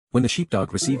When the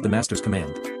sheepdog received the master's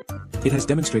command, it has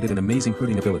demonstrated an amazing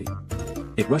herding ability.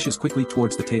 It rushes quickly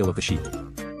towards the tail of the sheep,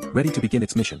 ready to begin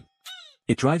its mission.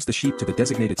 It drives the sheep to the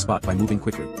designated spot by moving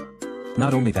quickly.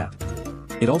 Not only that,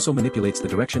 it also manipulates the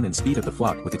direction and speed of the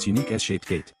flock with its unique S-shaped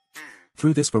gait.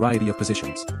 Through this variety of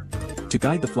positions, to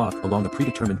guide the flock along a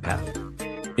predetermined path.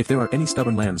 If there are any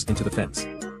stubborn lambs into the fence,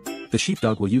 the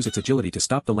sheepdog will use its agility to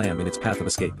stop the lamb in its path of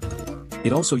escape.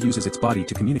 It also uses its body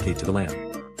to communicate to the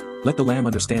lamb. Let the lamb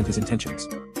understand his intentions,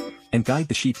 and guide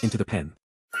the sheep into the pen.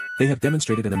 They have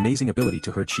demonstrated an amazing ability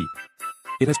to herd sheep.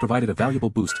 It has provided a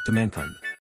valuable boost to mankind.